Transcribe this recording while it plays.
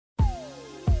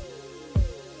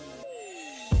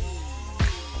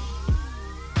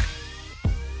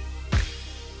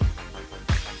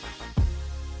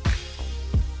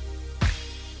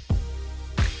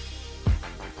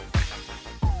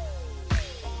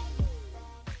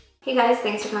Hey guys,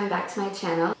 thanks for coming back to my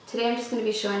channel. Today I'm just going to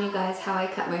be showing you guys how I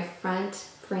cut my front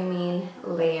framing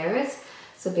layers.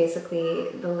 So basically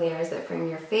the layers that frame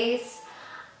your face.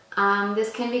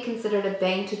 This can be considered a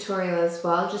bang tutorial as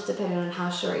well, just depending on how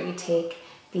short you take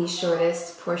the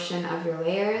shortest portion of your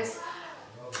layers.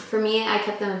 For me, I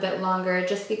kept them a bit longer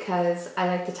just because I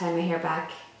like to tie my hair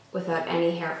back without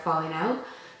any hair falling out.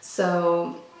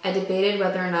 So I debated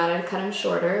whether or not I'd cut them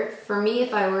shorter. For me,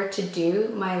 if I were to do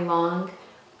my long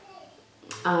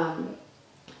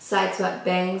side swept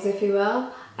bangs, if you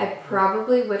will, I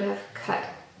probably would have cut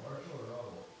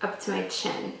up to my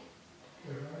chin,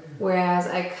 whereas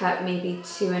I cut maybe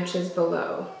 2 inches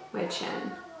below my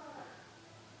chin.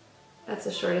 That's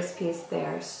the shortest piece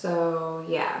there. So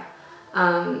yeah,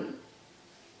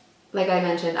 like I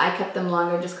mentioned, I kept them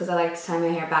longer just because I like to tie my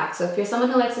hair back. So if you're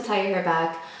someone who likes to tie your hair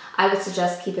back, I would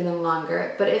suggest keeping them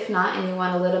longer. But if not, and you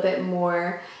want a little bit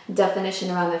more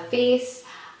definition around the face,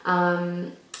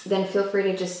 then feel free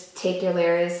to just take your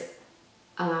layers,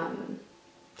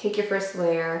 take your first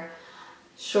layer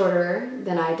shorter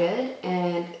than I did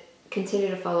and continue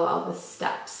to follow all the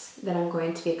steps that I'm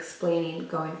going to be explaining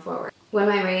going forward. One of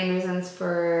my main reasons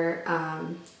for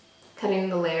cutting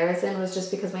the layers in was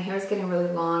just because my hair is getting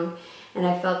really long and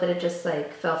I felt that it just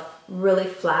like felt really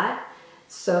flat.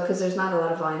 So, because there's not a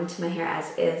lot of volume to my hair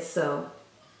as is, so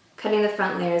cutting the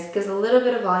front layers gives a little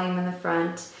bit of volume in the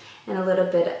front and a little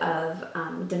bit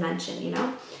of dimension, you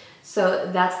know?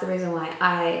 So that's the reason why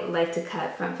I like to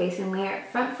cut front framing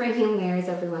layers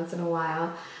every once in a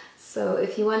while. So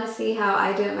if you want to see how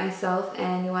I do it myself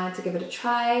and you wanted to give it a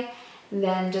try,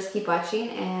 then just keep watching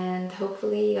and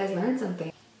hopefully you guys learned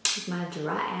something. With my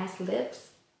dry ass lips.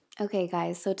 Okay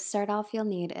guys, so to start off you'll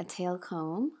need a tail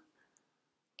comb,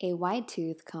 a wide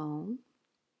tooth comb,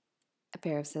 a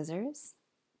pair of scissors,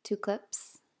 2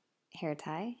 clips, hair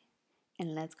tie,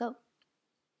 and let's go.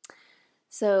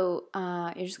 So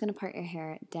you're just going to part your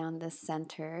hair down the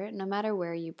center. No matter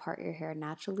where you part your hair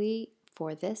naturally,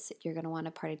 for this you're going to want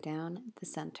to part it down the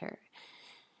center.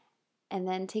 And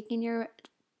then taking your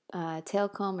tail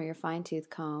comb or your fine tooth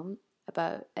comb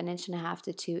about 1.5 inches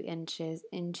to 2 inches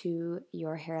into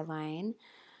your hairline,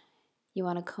 you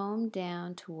want to comb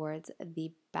down towards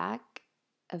the back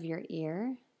of your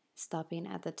ear, stopping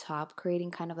at the top,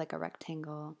 creating kind of like a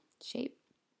rectangle shape.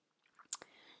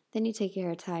 Then you take your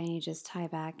hair tie and you just tie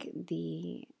back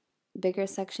the bigger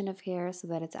section of hair so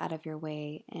that it's out of your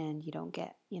way and you don't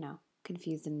get,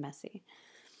 confused and messy.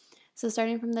 So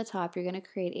starting from the top, you're going to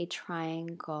create a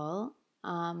triangle.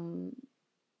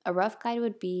 A rough guide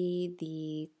would be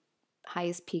the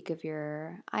highest peak of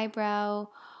your eyebrow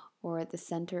or the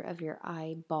center of your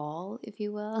eyeball, if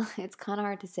you will. It's kind of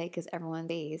hard to say because everyone's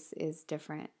face is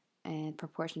different and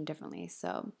proportioned differently.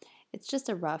 So it's just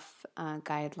a rough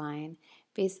guideline.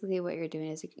 Basically what you're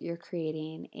doing is you're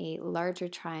creating a larger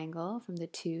triangle from the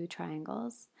 2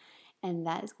 triangles, and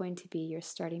that is going to be your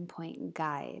starting point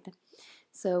guide.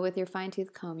 So with your fine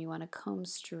tooth comb, you want to comb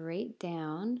straight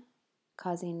down,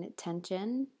 causing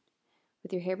tension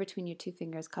with your hair between your 2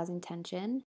 fingers, causing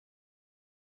tension.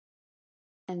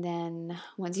 And then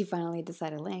once you finally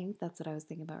decide a length, that's what I was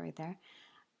thinking about right there,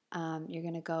 you're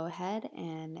going to go ahead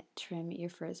and trim your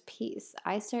first piece.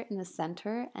 I start in the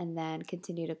center and then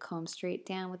continue to comb straight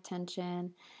down with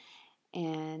tension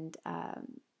and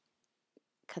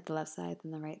cut the left side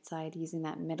then the right side using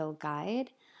that middle guide.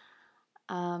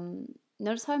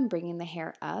 Notice how I'm bringing the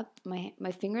hair up.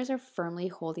 My fingers are firmly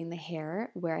holding the hair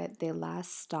where they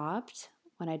last stopped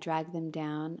when I drag them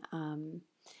down.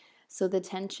 So the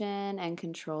tension and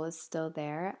control is still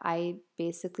there. I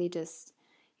basically just,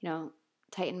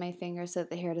 tighten my fingers so that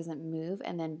the hair doesn't move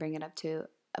and then bring it up to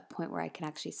a point where I can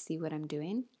actually see what I'm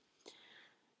doing.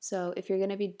 So if you're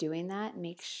going to be doing that,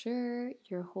 make sure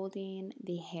you're holding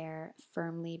the hair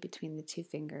firmly between the 2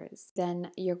 fingers. Then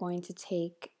you're going to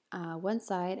take one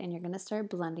side and you're going to start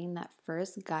blending that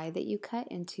first guide that you cut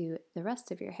into the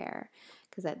rest of your hair.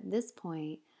 Because at this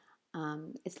point,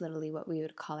 it's literally what we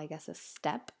would call, I guess, a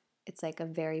step. It's like a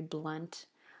very blunt,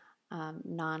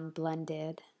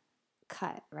 non-blended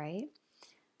cut, right?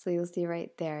 So you'll see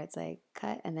right there, it's like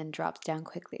cut and then drops down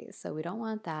quickly. So we don't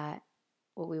want that.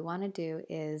 What we want to do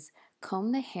is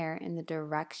comb the hair in the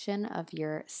direction of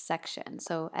your section.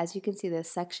 So as you can see, the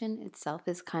section itself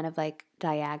is kind of like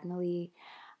diagonally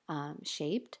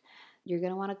shaped. You're going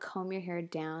to want to comb your hair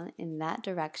down in that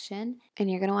direction,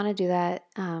 and you're going to want to do that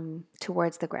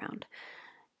towards the ground.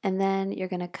 And then you're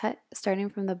going to cut starting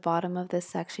from the bottom of this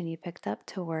section you picked up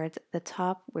towards the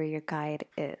top where your guide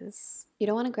is. You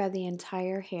don't want to grab the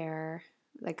entire hair,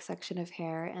 like section of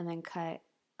hair, and then cut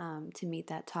to meet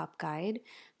that top guide,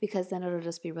 because then it'll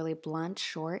just be really blunt,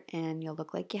 short, and you'll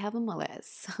look like you have a mullet.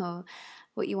 So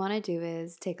what you want to do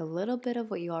is take a little bit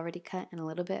of what you already cut and a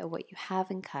little bit of what you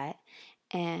haven't cut,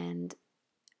 and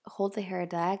hold the hair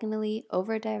diagonally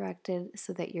over directed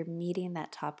so that you're meeting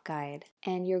that top guide.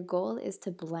 And your goal is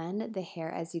to blend the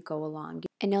hair as you go along.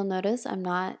 And you'll notice I'm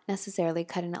not necessarily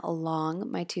cutting it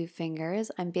along my two fingers.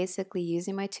 I'm basically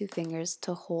using my two fingers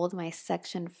to hold my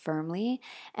section firmly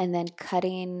and then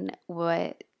cutting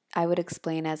what I would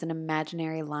explain as an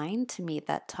imaginary line to meet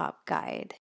that top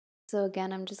guide. So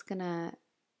again, I'm just gonna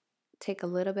take a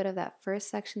little bit of that first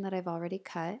section that I've already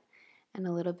cut and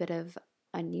a little bit of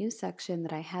a new section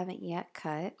that I haven't yet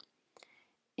cut,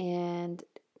 and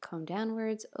comb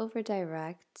downwards, over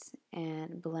direct,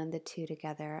 and blend the two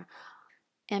together.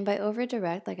 And by over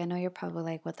direct, like I know you're probably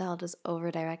like, what the hell does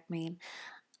over direct mean?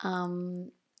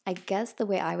 I guess the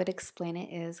way I would explain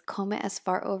it is comb it as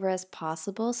far over as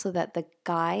possible so that the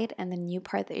guide and the new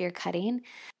part that you're cutting,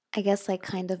 I guess, like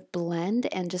kind of blend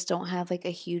and just don't have like a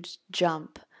huge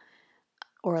jump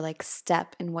or like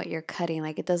step in what you're cutting.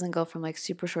 Like it doesn't go from like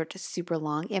super short to super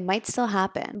long. It might still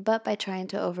happen, but by trying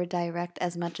to over direct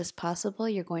as much as possible,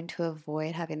 you're going to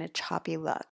avoid having a choppy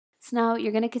look. So now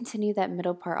you're going to continue that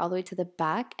middle part all the way to the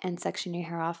back and section your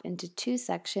hair off into two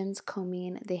sections,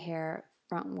 combing the hair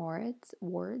frontwards.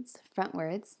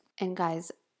 And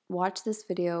guys, watch this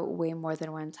video way more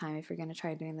than one time if you're going to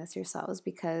try doing this yourselves,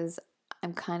 because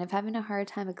I'm kind of having a hard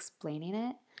time explaining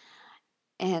it.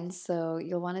 And so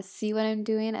you'll want to see what I'm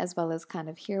doing as well as kind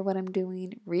of hear what I'm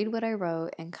doing, read what I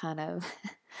wrote, and kind of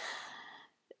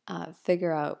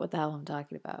figure out what the hell I'm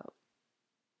talking about.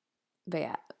 But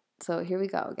yeah, so here we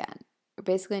go again. We're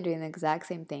basically doing the exact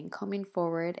same thing, combing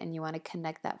forward, and you want to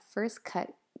connect that first cut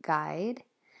guide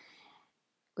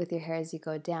with your hair as you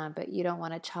go down, but you don't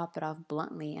want to chop it off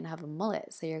bluntly and have a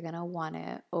mullet. So you're going to want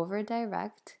to over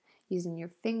direct using your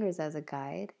fingers as a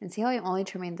guide. And see how I'm only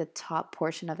trimming the top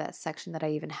portion of that section that I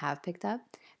even have picked up?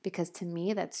 Because to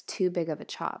me, that's too big of a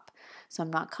chop. So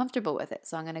I'm not comfortable with it.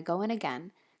 So I'm going to go in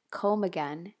again, comb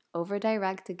again, over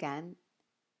direct again,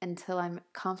 until I'm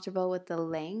comfortable with the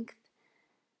length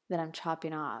that I'm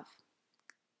chopping off.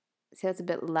 See, that's a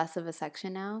bit less of a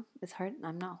section now. It's hard.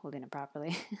 I'm not holding it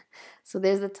properly. So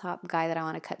there's the top guy that I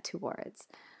want to cut towards.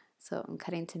 So I'm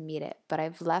cutting to meet it, but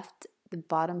I've left the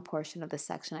bottom portion of the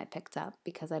section I picked up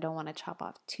because I don't want to chop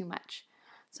off too much.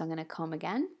 So I'm going to comb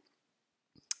again,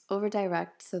 over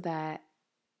direct, so that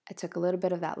I took a little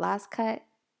bit of that last cut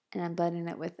and I'm blending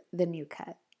it with the new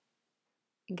cut.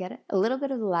 Get it? A little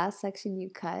bit of the last section you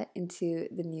cut into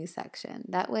the new section.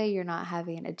 That way you're not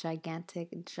having a gigantic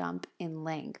jump in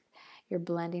length. You're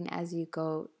blending as you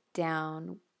go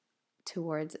down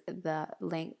towards the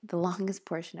longest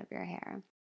portion of your hair.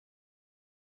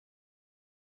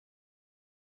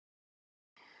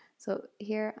 So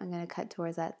here I'm going to cut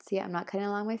towards that. See, I'm not cutting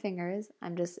along my fingers.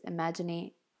 I'm just imagining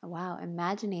a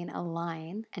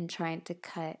line and trying to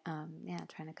cut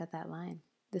that line.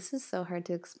 This is so hard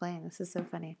to explain. This is so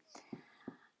funny.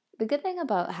 The good thing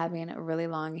about having really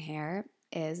long hair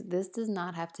is this does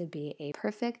not have to be a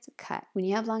perfect cut. When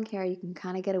you have long hair, you can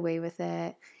kind of get away with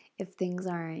it if things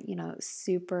aren't,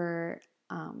 super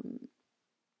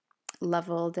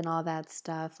leveled and all that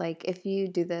stuff. Like if you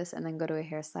do this and then go to a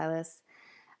hairstylist,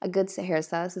 a good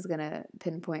hairstylist is going to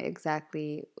pinpoint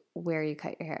exactly where you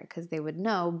cut your hair, because they would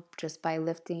know just by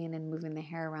lifting and moving the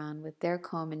hair around with their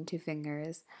comb and two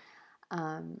fingers.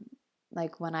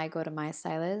 Like when I go to my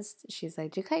stylist, she's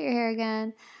like, "Did you cut your hair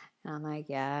again?" And I'm like,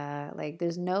 "Yeah." Like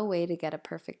there's no way to get a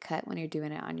perfect cut when you're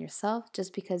doing it on yourself,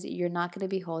 just because you're not going to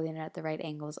be holding it at the right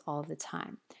angles all the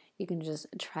time. You can just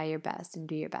try your best and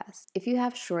do your best. If you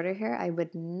have shorter hair, I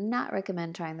would not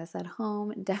recommend trying this at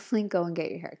home. Definitely go and get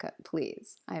your hair cut,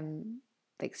 please. I'm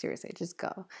like, seriously, just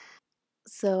go.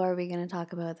 So are we going to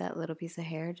talk about that little piece of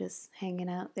hair just hanging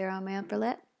out there on my upper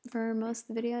lip for most of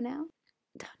the video now?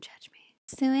 Don't judge me.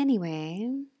 So anyway,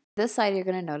 this side you're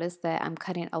going to notice that I'm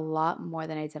cutting a lot more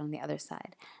than I did on the other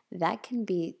side. That can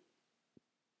be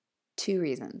two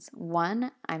reasons.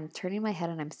 One, I'm turning my head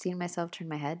and I'm seeing myself turn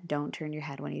my head. Don't turn your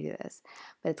head when you do this,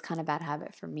 but it's kind of a bad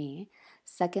habit for me.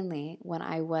 Secondly, when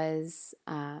I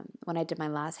did my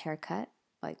last haircut,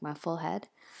 like my full head,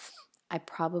 I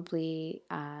probably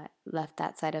left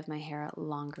that side of my hair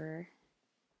longer,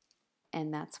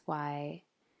 and that's why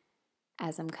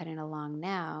as I'm cutting along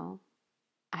now,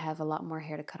 I have a lot more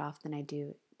hair to cut off than I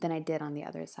did on the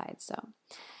other side. So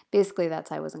basically that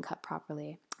side wasn't cut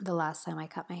properly the last time I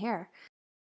cut my hair.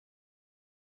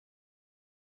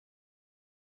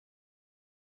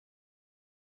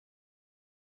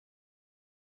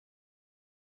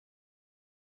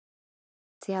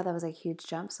 See how that was a huge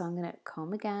jump? So I'm going to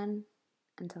comb again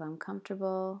until I'm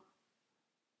comfortable,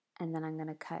 and then I'm going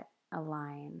to cut a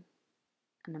line,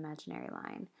 an imaginary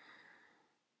line.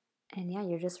 And yeah,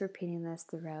 you're just repeating this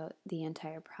throughout the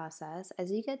entire process.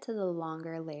 As you get to the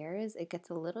longer layers, it gets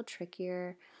a little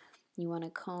trickier. You want to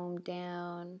comb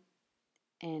down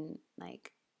and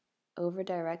like over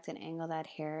direct and angle that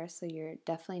hair so you're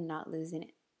definitely not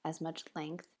losing as much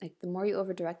length. Like the more you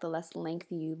over direct, the less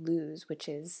length you lose, which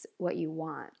is what you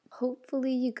want.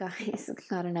 Hopefully you guys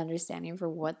got an understanding for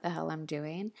what the hell I'm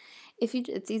doing.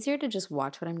 It's easier to just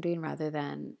watch what I'm doing rather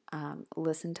than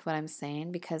listen to what I'm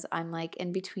saying, because I'm like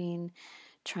in between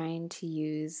trying to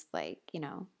use like,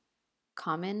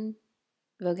 common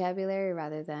vocabulary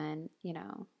rather than,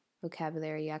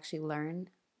 vocabulary you actually learn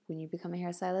when you become a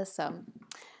hairstylist. So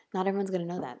not everyone's gonna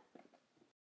know that.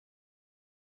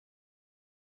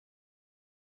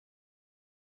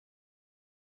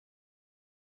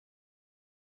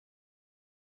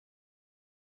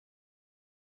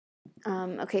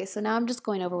 Okay, so now I'm just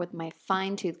going over with my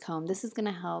fine tooth comb. This is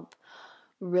gonna help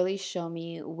really show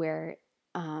me where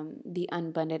the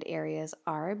unbunded areas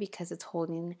are, because it's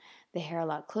holding the hair a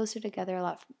lot closer together, a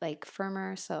lot like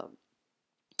firmer. So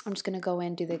I'm just gonna go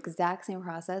in, do the exact same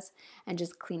process, and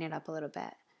just clean it up a little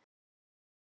bit.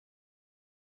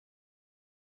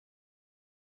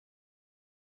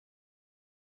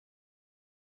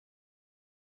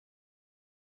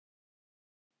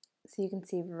 So you can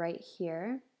see right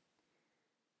here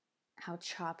how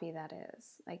choppy that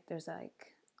is. Like there's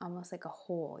like almost like a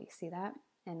hole. You see that?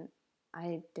 And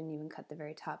I didn't even cut the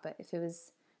very top, but if I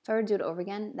were to do it over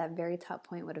again, that very top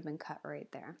point would have been cut right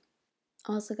there.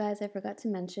 Also, guys, I forgot to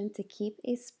mention to keep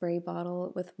a spray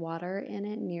bottle with water in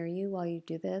it near you while you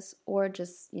do this, or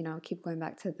just, keep going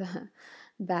back to the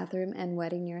bathroom and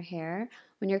wetting your hair.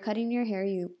 When you're cutting your hair,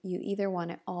 you either want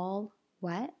it all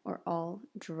wet or all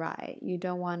dry. You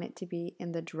don't want it to be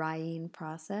in the drying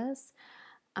process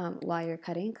while you're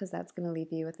cutting, because that's going to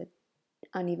leave you with an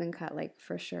uneven cut, like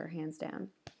for sure, hands down.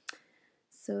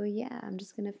 So yeah, I'm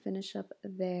just going to finish up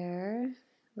there.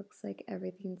 Looks like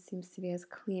everything seems to be as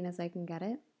clean as I can get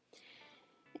it.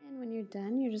 And when you're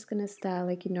done, you're just going to style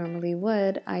like you normally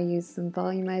would. I use some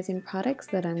volumizing products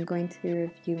that I'm going to be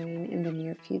reviewing in the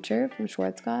near future from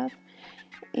Schwarzkopf.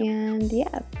 And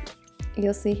yeah,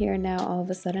 you'll see here now all of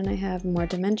a sudden I have more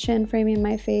dimension framing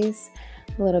my face,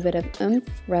 a little bit of oomph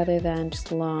rather than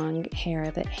just long hair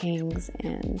that hangs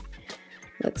and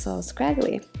looks all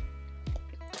scraggly.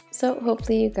 So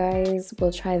hopefully you guys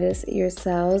will try this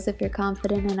yourselves if you're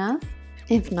confident enough.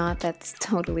 If not, that's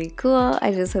totally cool.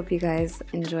 I just hope you guys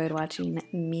enjoyed watching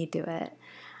me do it.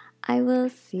 I will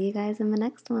see you guys in the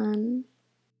next one.